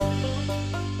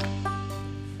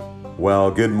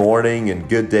Well, good morning and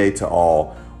good day to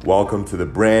all. Welcome to the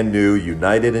brand new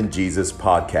United in Jesus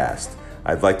podcast.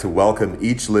 I'd like to welcome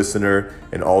each listener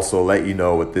and also let you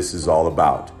know what this is all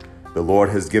about. The Lord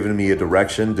has given me a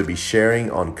direction to be sharing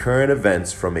on current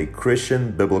events from a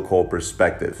Christian biblical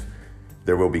perspective.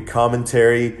 There will be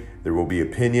commentary, there will be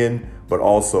opinion, but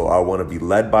also I want to be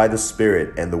led by the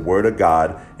Spirit and the Word of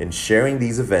God in sharing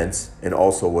these events and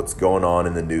also what's going on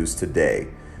in the news today.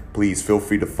 Please feel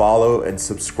free to follow and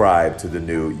subscribe to the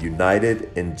new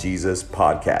United in Jesus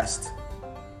podcast.